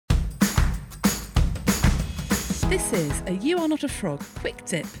This is a You Are Not a Frog quick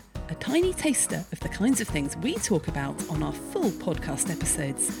dip, a tiny taster of the kinds of things we talk about on our full podcast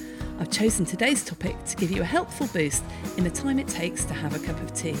episodes. I've chosen today's topic to give you a helpful boost in the time it takes to have a cup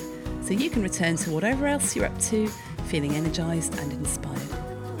of tea, so you can return to whatever else you're up to, feeling energised and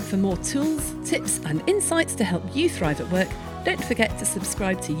inspired. For more tools, tips and insights to help you thrive at work, don't forget to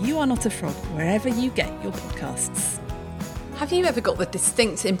subscribe to You Are Not a Frog wherever you get your podcasts. Have you ever got the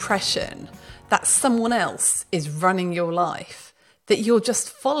distinct impression that someone else is running your life, that you're just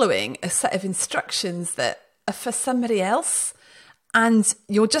following a set of instructions that are for somebody else, and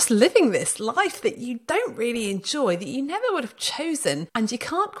you're just living this life that you don't really enjoy, that you never would have chosen, and you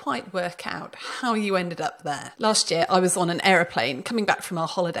can't quite work out how you ended up there? Last year, I was on an aeroplane coming back from our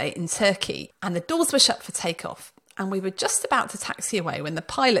holiday in Turkey, and the doors were shut for takeoff, and we were just about to taxi away when the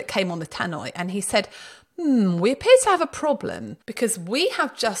pilot came on the tannoy, and he said, we appear to have a problem because we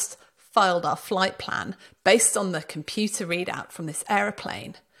have just filed our flight plan based on the computer readout from this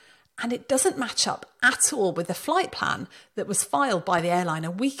aeroplane, and it doesn't match up at all with the flight plan that was filed by the airline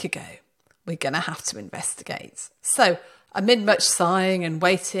a week ago. We're going to have to investigate. So, amid much sighing and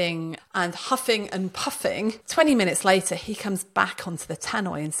waiting and huffing and puffing, 20 minutes later he comes back onto the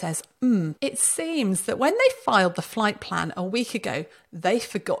tannoy and says, it seems that when they filed the flight plan a week ago, they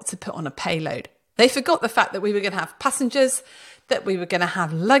forgot to put on a payload. They forgot the fact that we were going to have passengers, that we were going to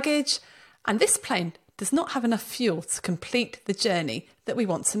have luggage, and this plane does not have enough fuel to complete the journey that we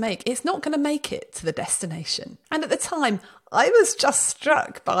want to make. It's not going to make it to the destination. And at the time, I was just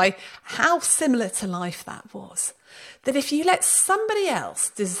struck by how similar to life that was. That if you let somebody else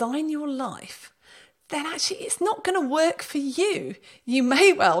design your life, then actually it's not going to work for you. You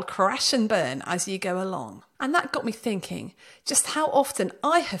may well crash and burn as you go along. And that got me thinking just how often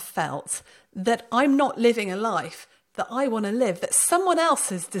I have felt that I'm not living a life that I want to live, that someone else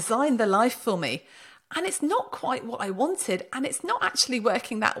has designed the life for me, and it's not quite what I wanted, and it's not actually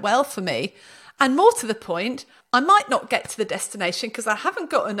working that well for me. And more to the point, I might not get to the destination because I haven't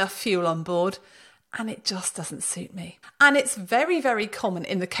got enough fuel on board, and it just doesn't suit me. And it's very, very common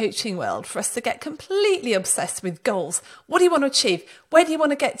in the coaching world for us to get completely obsessed with goals. What do you want to achieve? Where do you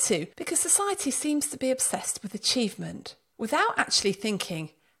want to get to? Because society seems to be obsessed with achievement without actually thinking,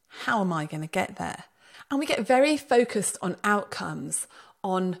 how am I going to get there? And we get very focused on outcomes,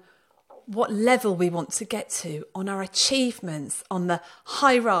 on what level we want to get to, on our achievements, on the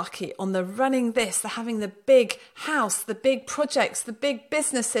hierarchy, on the running this, the having the big house, the big projects, the big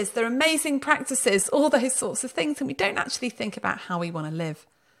businesses, the amazing practices, all those sorts of things. And we don't actually think about how we want to live.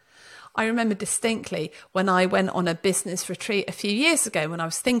 I remember distinctly when I went on a business retreat a few years ago, when I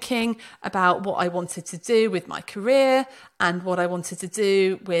was thinking about what I wanted to do with my career and what I wanted to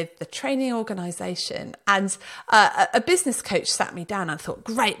do with the training organisation. And a business coach sat me down and thought,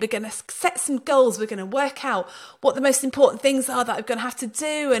 great, we're going to set some goals. We're going to work out what the most important things are that I'm going to have to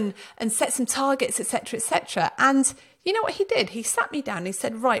do and set some targets, etc., etc. And you know what he did? He sat me down and he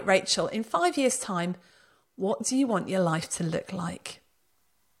said, right, Rachel, in 5 years' time, what do you want your life to look like?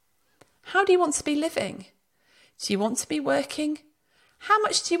 How do you want to be living? Do you want to be working? How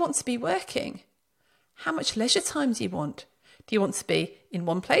much do you want to be working? How much leisure time do you want? Do you want to be in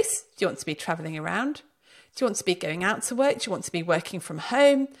one place? Do you want to be travelling around? Do you want to be going out to work? Do you want to be working from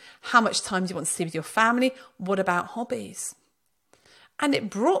home? How much time do you want to see with your family? What about hobbies? And it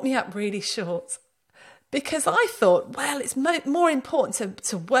brought me up really short because I thought, well, it's more important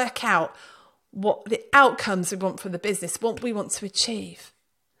to work out what the outcomes we want from the business, what we want to achieve.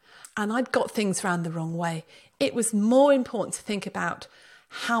 And I'd got things around the wrong way. It was more important to think about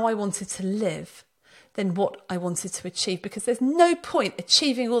how I wanted to live than what I wanted to achieve, because there's no point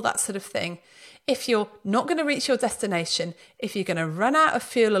achieving all that sort of thing if you're not going to reach your destination, if you're going to run out of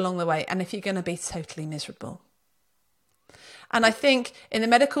fuel along the way, and if you're going to be totally miserable. And I think in the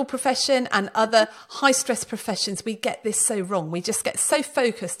medical profession and other high-stress professions, we get this so wrong. We just get so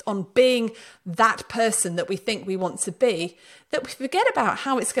focused on being that person that we think we want to be that we forget about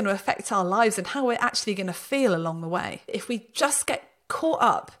how it's going to affect our lives and how we're actually going to feel along the way. If we just get caught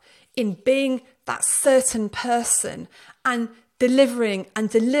up in being that certain person and delivering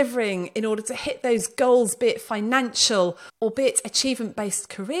in order to hit those goals, be it financial or be it achievement-based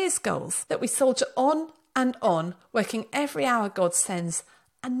careers goals, that we soldier on and on, working every hour God sends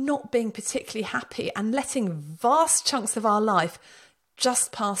and not being particularly happy and letting vast chunks of our life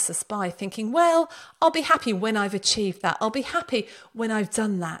just pass us by, thinking, well, I'll be happy when I've achieved that. I'll be happy when I've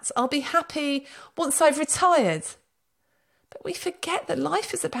done that. I'll be happy once I've retired. But we forget that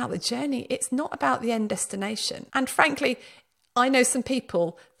life is about the journey. It's not about the end destination. And frankly, I know some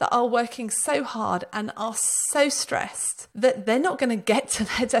people that are working so hard and are so stressed that they're not going to get to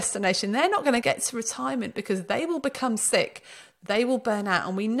their destination. They're not going to get to retirement because they will become sick. They will burn out.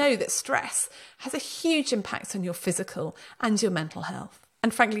 And we know that stress has a huge impact on your physical and your mental health.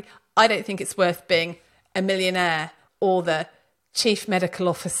 And frankly, I don't think it's worth being a millionaire or the chief medical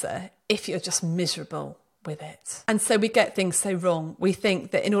officer if you're just miserable with it. And so we get things so wrong. We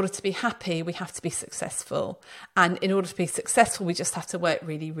think that in order to be happy, we have to be successful. And in order to be successful, we just have to work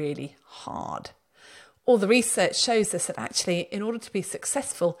really, really hard. All the research shows us that actually, in order to be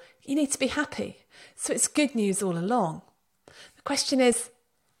successful, you need to be happy. So it's good news all along. The question is,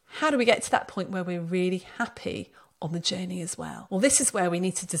 how do we get to that point where we're really happy on the journey as well? Well, this is where we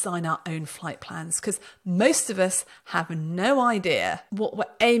need to design our own flight plans, because most of us have no idea what we're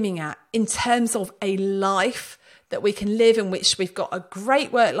aiming at in terms of a life that we can live in which we've got a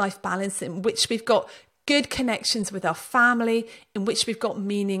great work-life balance, in which we've got good connections with our family, in which we've got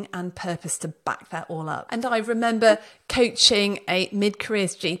meaning and purpose to back that all up. And I remember coaching a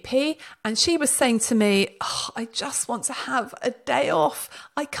mid-careers GP, and she was saying to me, I just want to have a day off.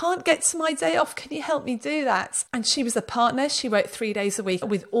 I can't get to my day off. Can you help me do that? And she was a partner. She worked 3 days a week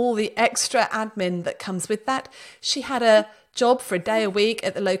with all the extra admin that comes with that. She had a job for a day a week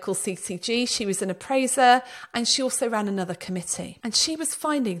at the local CCG. She was an appraiser, and she also ran another committee. And she was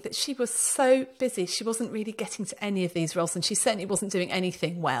finding that she was so busy, she wasn't really getting to any of these roles, and she certainly wasn't doing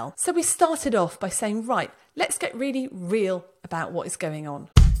anything well. So we started off by saying, right, let's get really real about what is going on.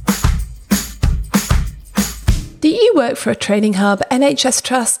 Do you work for a training hub, NHS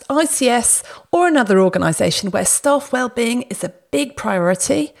Trust, ICS, or another organisation where staff wellbeing is a big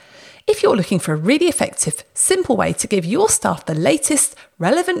priority? If you're looking for a really effective, simple way to give your staff the latest,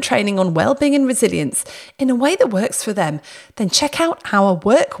 relevant training on wellbeing and resilience in a way that works for them, then check out our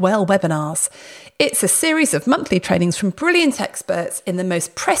Work Well webinars. It's a series of monthly trainings from brilliant experts in the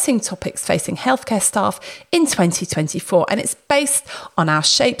most pressing topics facing healthcare staff in 2024, and it's based on our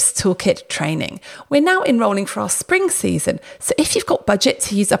Shapes Toolkit training. We're now enrolling for our spring season, so if you've got budget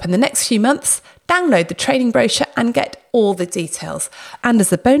to use up in the next few months, download the training brochure and get all the details. And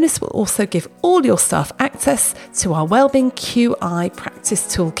as a bonus, we'll also give all your staff access to our Wellbeing QI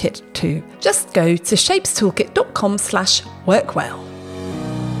Practice Toolkit too. Just go to shapestoolkit.com/workwell.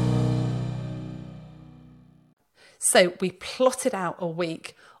 So we plotted out a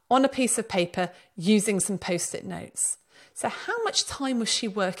week on a piece of paper using some post-it notes. So how much time was she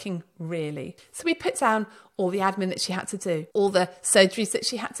working really? So we put down all the admin that she had to do, all the surgeries that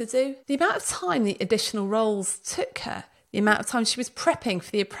she had to do, the amount of time the additional roles took her, the amount of time she was prepping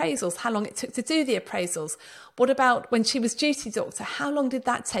for the appraisals, how long it took to do the appraisals. What about when she was duty doctor? How long did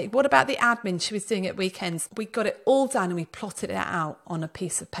that take? What about the admin she was doing at weekends? We got it all down and we plotted it out on a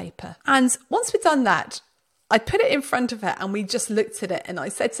piece of paper. And once we'd done that, I put it in front of her and we just looked at it, and I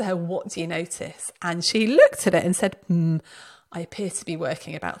said to her, what do you notice? And she looked at it and said, I appear to be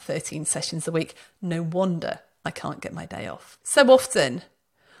working about 13 sessions a week. No wonder I can't get my day off. So often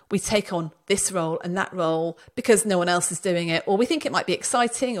we take on this role and that role because no one else is doing it, or we think it might be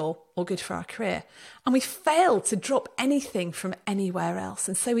exciting or good for our career. And we fail to drop anything from anywhere else.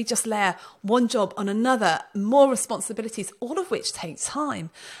 And so we just layer one job on another, more responsibilities, all of which take time.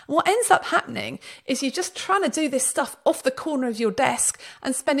 And what ends up happening is you're just trying to do this stuff off the corner of your desk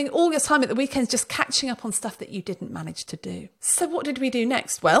and spending all your time at the weekends just catching up on stuff that you didn't manage to do. So what did we do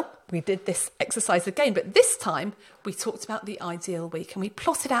next? Well, we did this exercise again, but this time we talked about the ideal week and we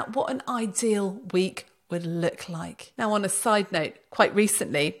plotted out what an ideal week would look like. Now, on a side note, quite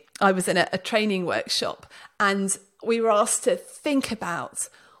recently, I was in a training workshop and we were asked to think about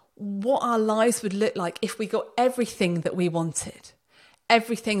what our lives would look like if we got everything that we wanted,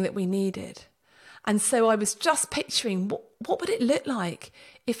 everything that we needed. And so I was just picturing what would it look like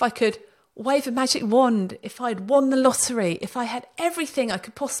if I could wave a magic wand, if I'd won the lottery, if I had everything I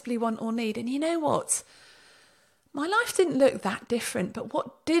could possibly want or need. And you know what? My life didn't look that different, but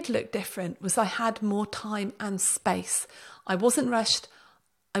what did look different was I had more time and space. I wasn't rushed.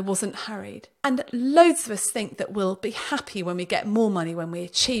 I wasn't hurried. And loads of us think that we'll be happy when we get more money, when we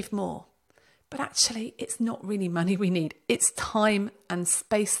achieve more. But actually, it's not really money we need. It's time and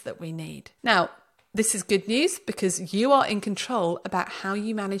space that we need. Now, this is good news because you are in control about how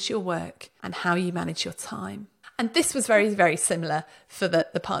you manage your work and how you manage your time. And this was very, very similar for the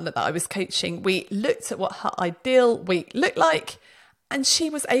partner that I was coaching. We looked at what her ideal week looked like, and she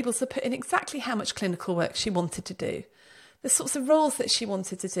was able to put in exactly how much clinical work she wanted to do, the sorts of roles that she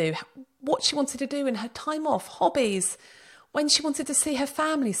wanted to do, what she wanted to do in her time off, hobbies, when she wanted to see her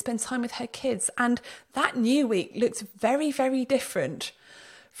family, spend time with her kids. And that new week looked very, very different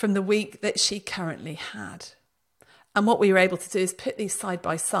from the week that she currently had. And what we were able to do is put these side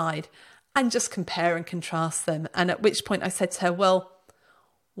by side and just compare and contrast them. And at which point I said to her, well,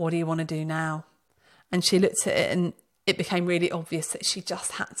 what do you want to do now? And she looked at it and it became really obvious that she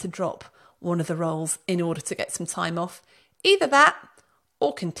just had to drop one of the roles in order to get some time off. Either that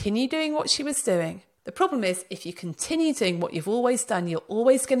or continue doing what she was doing. The problem is, if you continue doing what you've always done, you're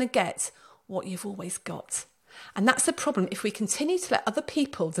always going to get what you've always got. And that's the problem if we continue to let other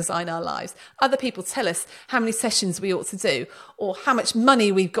people design our lives, other people tell us how many sessions we ought to do or how much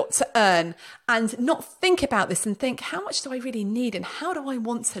money we've got to earn, and not think about this and think, how much do I really need and how do I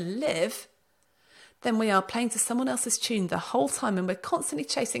want to live? Then we are playing to someone else's tune the whole time, and we're constantly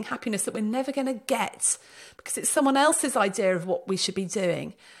chasing happiness that we're never going to get because it's someone else's idea of what we should be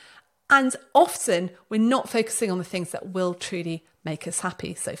doing. And often we're not focusing on the things that will truly make us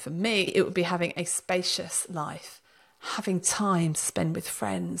happy. So for me, it would be having a spacious life, having time to spend with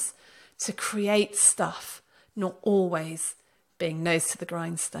friends, to create stuff, not always being nose to the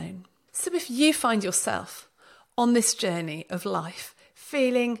grindstone. So if you find yourself on this journey of life,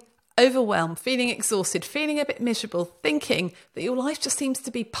 feeling overwhelmed, feeling exhausted, feeling a bit miserable, thinking that your life just seems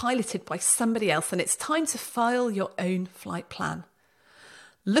to be piloted by somebody else, and it's time to file your own flight plan.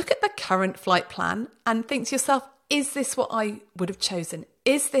 Look at the current flight plan and think to yourself, is this what I would have chosen?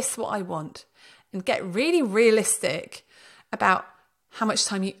 Is this what I want? And get really realistic about how much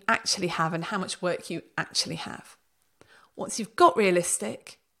time you actually have and how much work you actually have. Once you've got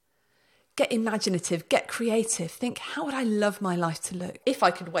realistic, get imaginative, get creative. Think, how would I love my life to look? If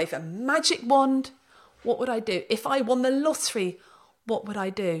I could wave a magic wand, what would I do? If I won the lottery, what would I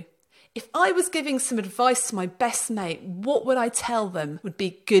do? If I was giving some advice to my best mate, what would I tell them would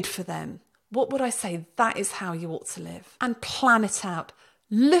be good for them? What would I say? That is how you ought to live. And plan it out.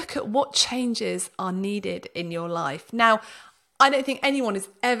 Look at what changes are needed in your life. Now, I don't think anyone is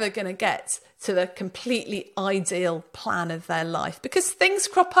ever going to get to the completely ideal plan of their life because things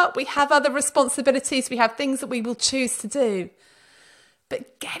crop up. We have other responsibilities. We have things that we will choose to do.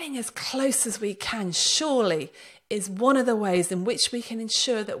 But getting as close as we can, surely, is one of the ways in which we can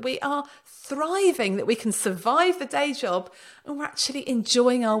ensure that we are thriving, that we can survive the day job and we're actually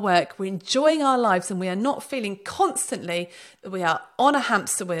enjoying our work, we're enjoying our lives, and we are not feeling constantly that we are on a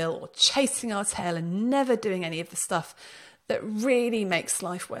hamster wheel or chasing our tail and never doing any of the stuff that really makes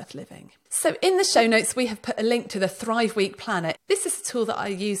life worth living. So in the show notes, we have put a link to the Thrive Week Planner. This is a tool that I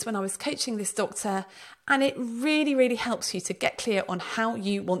used when I was coaching this doctor, and it really, really helps you to get clear on how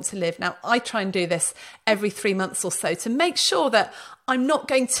you want to live. Now, I try and do this every 3 months or so to make sure that I'm not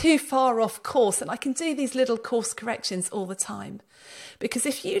going too far off course and I can do these little course corrections all the time. Because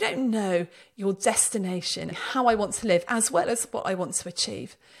if you don't know your destination, how I want to live, as well as what I want to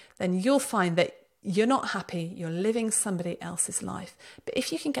achieve, then you'll find that you're not happy, you're living somebody else's life. But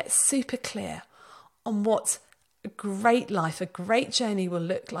if you can get super clear on what a great life, a great journey will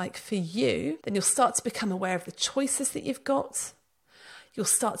look like for you, then you'll start to become aware of the choices that you've got. You'll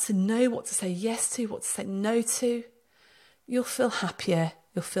start to know what to say yes to, what to say no to. You'll feel happier,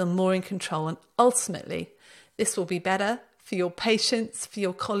 you'll feel more in control, and ultimately this will be better for your patients, for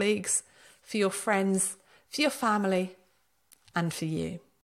your colleagues, for your friends, for your family, and for you.